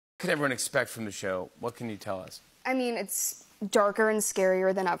could everyone expect from the show? What can you tell us? I mean, it's darker and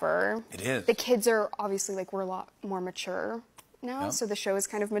scarier than ever. It is. The kids are obviously, like, we're a lot more mature now, so the show has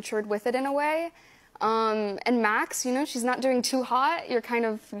kind of matured with it in a way. And Max, you know, she's not doing too hot. You're kind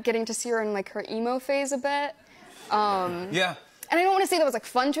of getting to see her in, like, her emo phase a bit. Yeah. And I don't want to say that was, like,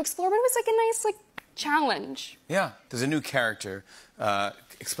 fun to explore, but it was, like, a nice, like, challenge. Yeah. There's a new character.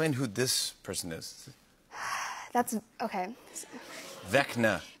 Explain who this person is. That's, okay.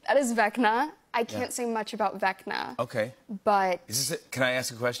 Vecna. That is Vecna. I can't say much about Vecna. Okay. But... Can I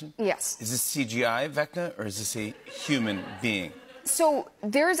ask a question? Yes. Is this CGI Vecna, or is this a human being? So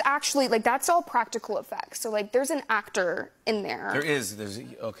there's actually, like, that's all practical effects. So, like, there's an actor in there. There is.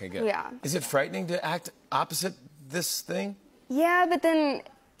 Okay, good. Yeah. Is it frightening to act opposite this thing? Yeah, but then...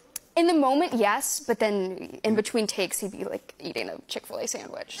 In the moment, yes, but then in between takes, he'd be, like, eating a Chick-fil-A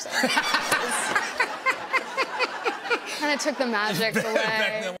sandwich. So kind of took the magic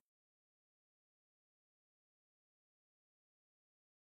away.